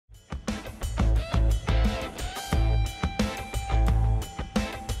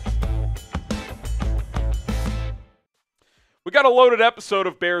We got a loaded episode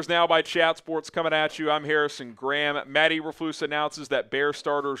of Bears Now by Chat Sports coming at you. I'm Harrison Graham. Matt Eberflus announces that Bears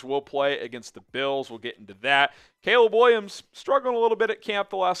starters will play against the Bills. We'll get into that. Caleb Williams struggling a little bit at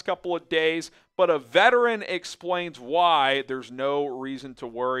camp the last couple of days, but a veteran explains why there's no reason to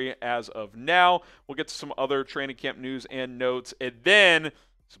worry as of now. We'll get to some other training camp news and notes, and then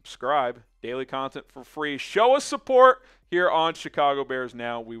subscribe. Daily content for free. Show us support here on Chicago Bears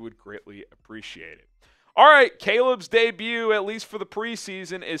Now. We would greatly appreciate it. All right, Caleb's debut, at least for the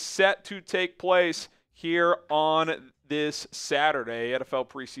preseason, is set to take place here on this Saturday, NFL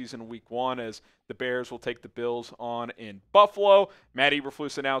preseason week 1, as the Bears will take the Bills on in Buffalo. Matt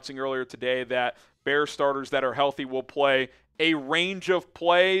Eberflus announcing earlier today that Bears starters that are healthy will play a range of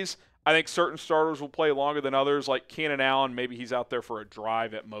plays. I think certain starters will play longer than others, like Keenan Allen. Maybe he's out there for a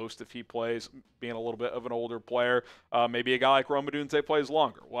drive at most if he plays, being a little bit of an older player. Maybe a guy like Rome Odunze plays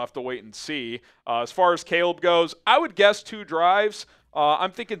longer. We'll have to wait and see. As far as Caleb goes, I would guess 2 drives.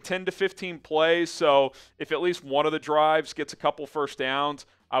 I'm thinking 10 to 15 plays, so if at least one of the drives gets a couple first downs,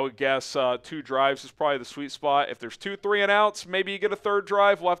 I would guess 2 drives is probably the sweet spot. If there's 2 3-and-outs, maybe you get a third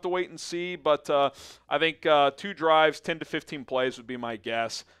drive. We'll have to wait and see, but I think 2 drives, 10 to 15 plays would be my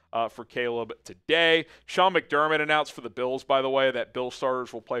guess for Caleb today. Sean McDermott announced for the Bills, by the way, that Bills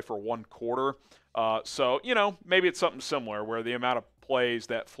starters will play for 1 quarter. So, maybe it's something similar where the amount of plays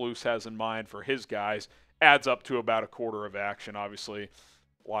that Flus has in mind for his guys adds up to about a quarter of action. Obviously,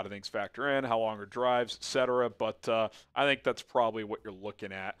 a lot of things factor in, how long are drives, etc. But I think that's probably what you're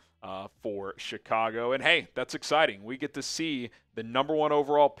looking at for Chicago. And, hey, that's exciting. We get to see the number 1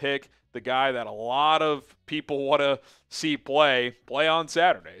 overall pick, the guy that a lot of people want to see play on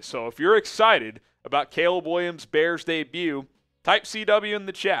Saturday. So if you're excited about Caleb Williams' Bears debut, type CW in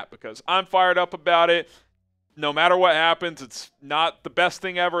the chat because I'm fired up about it. No matter what happens, it's not the best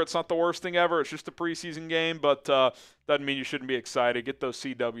thing ever. It's not the worst thing ever. It's just a preseason game, but doesn't mean you shouldn't be excited. Get those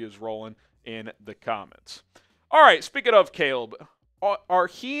CWs rolling in the comments. All right, speaking of Caleb, are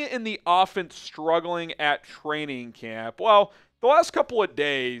he and the offense struggling at training camp? Well, the last couple of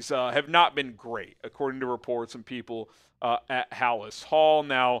days have not been great, according to reports and people at Hallis Hall.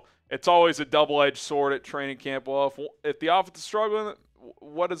 Now, it's always a double-edged sword at training camp. Well, if the offense is struggling,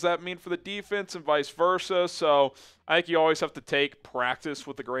 what does that mean for the defense and vice versa? So I think you always have to take practice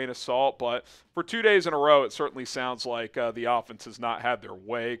with a grain of salt. But for 2 days in a row, it certainly sounds like the offense has not had their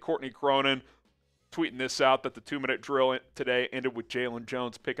way. Courtney Cronin tweeting this out that the 2-minute drill today ended with Jalen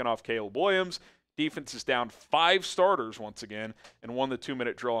Jones picking off Caleb Williams. Defense is down 5 starters once again and won the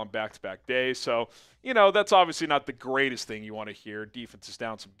 2-minute drill on back-to-back days. So, that's obviously not the greatest thing you want to hear. Defense is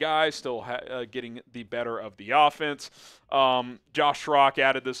down some guys, still getting the better of the offense. Josh Schrock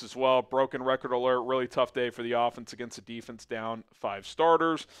added this as well. Broken record alert, really tough day for the offense against the defense down 5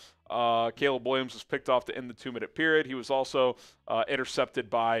 starters. Caleb Williams was picked off to end the 2-minute period. He was also intercepted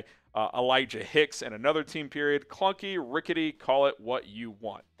by Elijah Hicks in another team period. Clunky, rickety, call it what you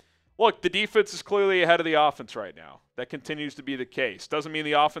want. Look, the defense is clearly ahead of the offense right now. That continues to be the case. Doesn't mean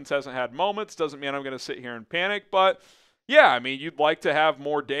the offense hasn't had moments. Doesn't mean I'm going to sit here and panic. But, yeah, you'd like to have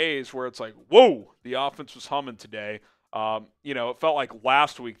more days where it's like, whoa, the offense was humming today. It felt like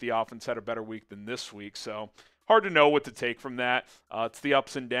last week the offense had a better week than this week. So hard to know what to take from that. It's the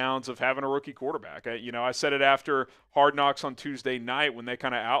ups and downs of having a rookie quarterback. I said it after Hard Knocks on Tuesday night when they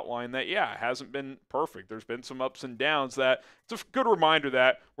kind of outlined that, yeah, it hasn't been perfect. There's been some ups and downs that it's a good reminder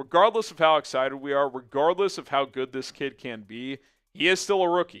that regardless of how excited we are, regardless of how good this kid can be, he is still a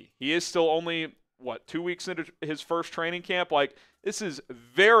rookie. He is still only, 2 weeks into his first training camp? This is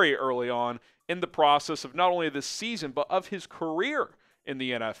very early on in the process of not only this season, but of his career in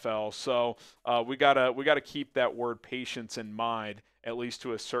the NFL. So we gotta keep that word patience in mind, at least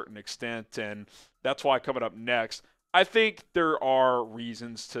to a certain extent. And that's why coming up next, I think there are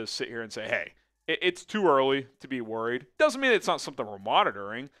reasons to sit here and say, hey, it's too early to be worried. Doesn't mean it's not something we're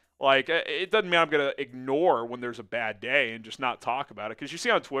monitoring. It doesn't mean I'm going to ignore when there's a bad day and just not talk about it. Because you see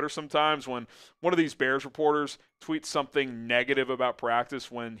on Twitter sometimes when one of these Bears reporters tweets something negative about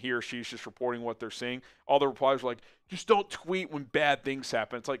practice when he or she's just reporting what they're seeing, all the replies are like, just don't tweet when bad things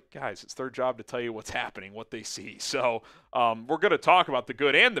happen. It's like, guys, it's their job to tell you what's happening, what they see. So we're going to talk about the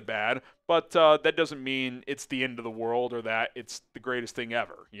good and the bad, but that doesn't mean it's the end of the world or that it's the greatest thing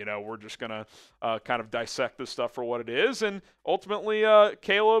ever. We're just going to kind of dissect this stuff for what it is. And ultimately,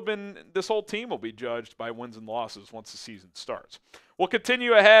 Caleb and this whole team will be judged by wins and losses once the season starts. We'll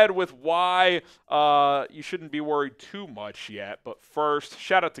continue ahead with why you shouldn't be worried too much yet. But first,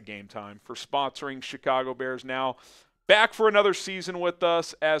 shout out to Game Time for sponsoring Chicago Bears Now. Back for another season with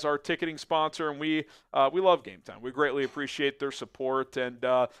us as our ticketing sponsor, and we love Game Time. We greatly appreciate their support, and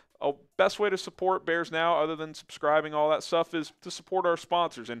a best way to support Bears Now, other than subscribing, all that stuff, is to support our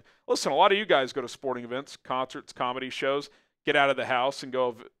sponsors. And listen, a lot of you guys go to sporting events, concerts, comedy shows, get out of the house and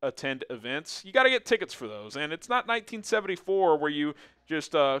go attend events. You got to get tickets for those. And it's not 1974 where you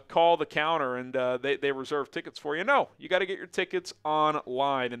just call the counter and they reserve tickets for you. No, you got to get your tickets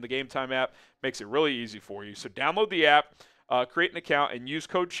online, and the Game Time app makes it really easy for you. So download the app, create an account, and use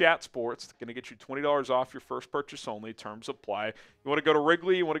code CHATSPORTS. It's going to get you $20 off your first purchase only. Terms apply. You want to go to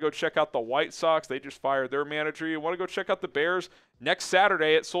Wrigley? You want to go check out the White Sox? They just fired their manager. You want to go check out the Bears next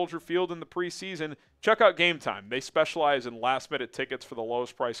Saturday at Soldier Field in the preseason? Check out Game Time. They specialize in last-minute tickets for the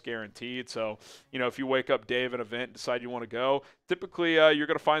lowest price guaranteed. So, if you wake up day of an event and decide you want to go, typically you're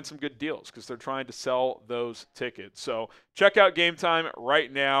going to find some good deals because they're trying to sell those tickets. So check out Game Time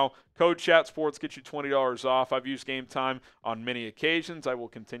right now. Code CHATSPORTS gets you $20 off. I've used Game Time on many occasions. I will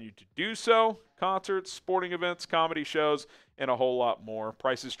continue to do so. Concerts, sporting events, comedy shows, and a whole lot more.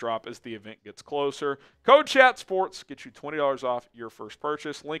 Prices drop as the event gets closer. Code CHATSPORTS gets you $20 off your first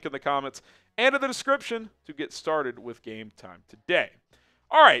purchase. Link in the comments and in the description to get started with Game Time today.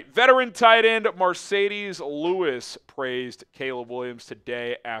 All right, veteran tight end Marcedes Lewis praised Caleb Williams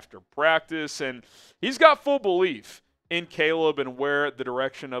today after practice, and he's got full belief in Caleb and where the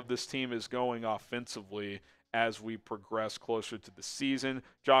direction of this team is going offensively as we progress closer to the season.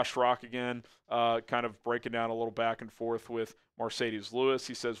 Josh Rock again kind of breaking down a little back and forth with Marcedes Lewis.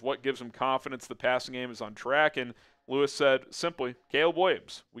 He says, what gives him confidence the passing game is on track? And Lewis said simply, Caleb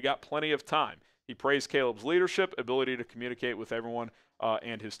Williams, we got plenty of time. He praised Caleb's leadership, ability to communicate with everyone,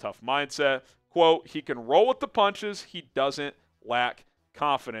 and his tough mindset. Quote, he can roll with the punches. He doesn't lack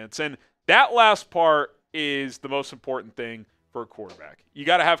confidence. And that last part is the most important thing for a quarterback. You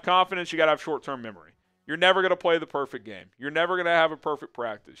got to have confidence. You got to have short-term memory. You're never going to play the perfect game. You're never going to have a perfect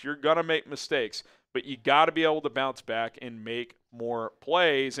practice. You're going to make mistakes, but you got to be able to bounce back and make more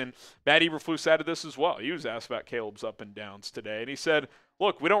plays. And Matt Eberflus added this as well. He was asked about Caleb's up and downs today, and he said,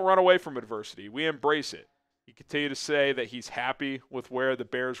 look, we don't run away from adversity. We embrace it. He continued to say that he's happy with where the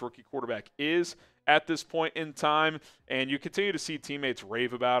Bears rookie quarterback is at this point in time, and you continue to see teammates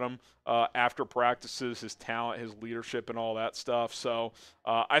rave about him after practices, his talent, his leadership, and all that stuff. So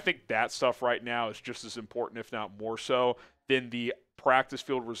I think that stuff right now is just as important, if not more so, than the practice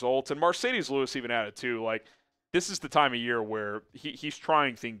field results. And Marcedes Lewis even added, too, like, this is the time of year where he's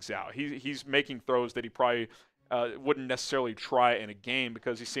trying things out. He's making throws that he probably wouldn't necessarily try in a game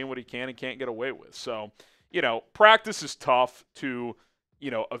because he's seeing what he can and can't get away with. So, practice is tough to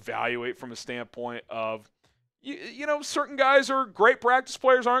evaluate from a standpoint of, certain guys are great practice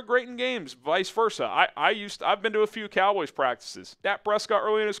players, aren't great in games, vice versa. I've been to a few Cowboys practices. Dak Prescott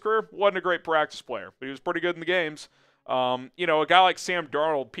early in his career wasn't a great practice player, but he was pretty good in the games. A guy like Sam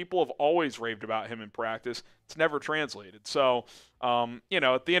Darnold, people have always raved about him in practice. It's never translated. So,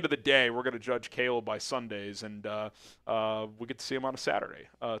 at the end of the day, we're going to judge Caleb by Sundays, and we get to see him on a Saturday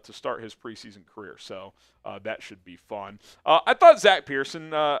to start his preseason career. So that should be fun. I thought Zach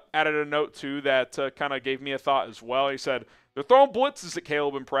Pearson added a note, too, that kind of gave me a thought as well. He said, they're throwing blitzes at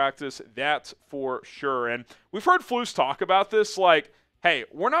Caleb in practice. That's for sure. And we've heard Flus talk about this, like, hey,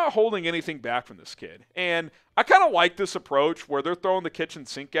 we're not holding anything back from this kid. And I kind of like this approach where they're throwing the kitchen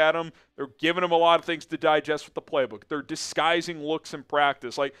sink at him. They're giving him a lot of things to digest with the playbook. They're disguising looks in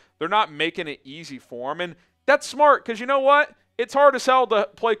practice. Like, they're not making it easy for him. And that's smart because you know what? It's hard as hell to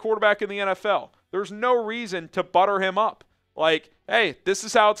play quarterback in the NFL. There's no reason to butter him up. Like, hey, this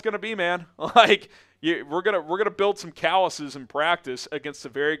is how it's going to be, man. Like, we're gonna build some calluses in practice against a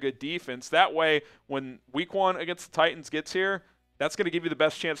very good defense. That way, when week 1 against the Titans gets here, that's going to give you the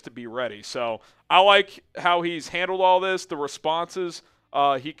best chance to be ready. So I like how he's handled all this, the responses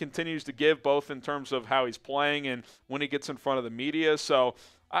he continues to give, both in terms of how he's playing and when he gets in front of the media. So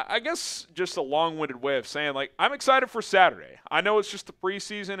I guess just a long-winded way of saying, like, I'm excited for Saturday. I know it's just the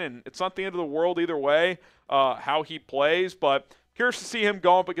preseason, and it's not the end of the world either way how he plays, but curious to see him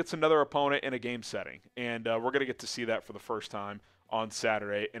go up against another opponent in a game setting. And we're going to get to see that for the first time on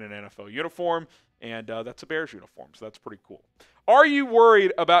Saturday in an NFL uniform. And that's a Bears uniform, so that's pretty cool. Are you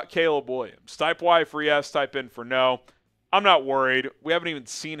worried about Caleb Williams? Type Y for yes, type in for no. I'm not worried. We haven't even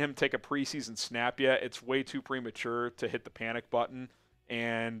seen him take a preseason snap yet. It's way too premature to hit the panic button.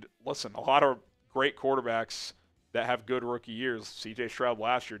 And listen, a lot of great quarterbacks that have good rookie years, C.J. Stroud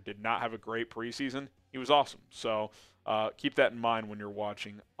last year did not have a great preseason. He was awesome. So keep that in mind when you're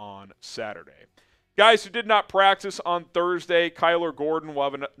watching on Saturday. Guys who did not practice on Thursday, Kyler Gordon, we'll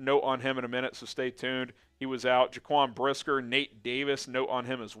have a note on him in a minute, so stay tuned. He was out. Jaquan Brisker, Nate Davis, note on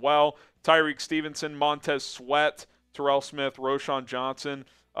him as well. Tyrique Stevenson, Montez Sweat, Terell Smith, Roschon Johnson,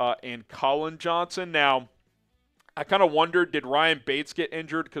 and Collin Johnson. Now, I kind of wondered, did Ryan Bates get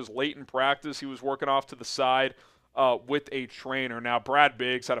injured? Because late in practice, he was working off to the side with a trainer. Now, Brad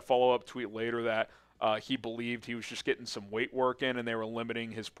Biggs had a follow-up tweet later that he believed he was just getting some weight work in, and they were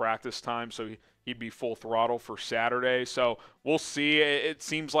limiting his practice time, so he'd be full throttle for Saturday. So we'll see. It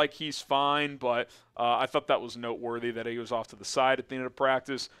seems like he's fine, but I thought that was noteworthy that he was off to the side at the end of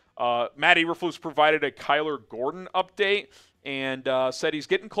practice. Matt Eberflus provided a Kyler Gordon update and said he's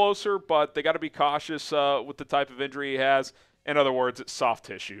getting closer, but they got to be cautious with the type of injury he has. In other words, it's soft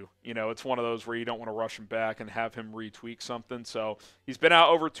tissue. You know, it's one of those where you don't want to rush him back and have him retweak something. So he's been out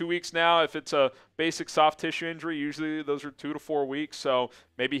over 2 weeks now. If it's a basic soft tissue injury, usually those are 2 to 4 weeks. So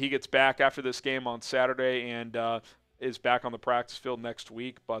maybe he gets back after this game on Saturday and is back on the practice field next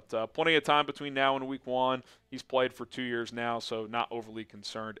week. But plenty of time between now and week 1. He's played for 2 years now, so not overly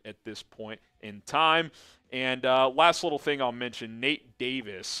concerned at this point in time. And last little thing I'll mention, Nate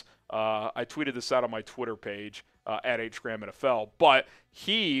Davis. I tweeted this out on my Twitter page. At HGramNFL, but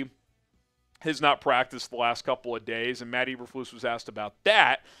he has not practiced the last couple of days, and Matt Eberflus was asked about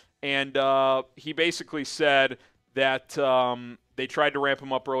that, and he basically said that they tried to ramp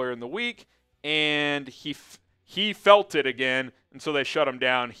him up earlier in the week, and he felt it again, and so they shut him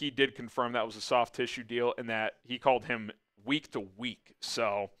down. He did confirm that was a soft tissue deal, and that he called him week to week.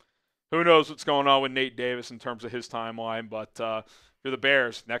 So who knows what's going on with Nate Davis in terms of his timeline, but for the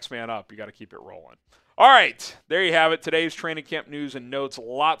Bears, next man up, you got to keep it rolling. All right, there you have it. Today's training camp news and notes.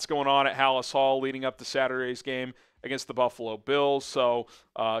 Lots going on at Hallis Hall leading up to Saturday's game against the Buffalo Bills. So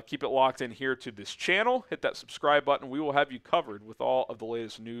keep it locked in here to this channel. Hit that subscribe button. We will have you covered with all of the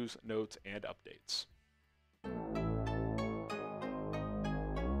latest news, notes, and updates.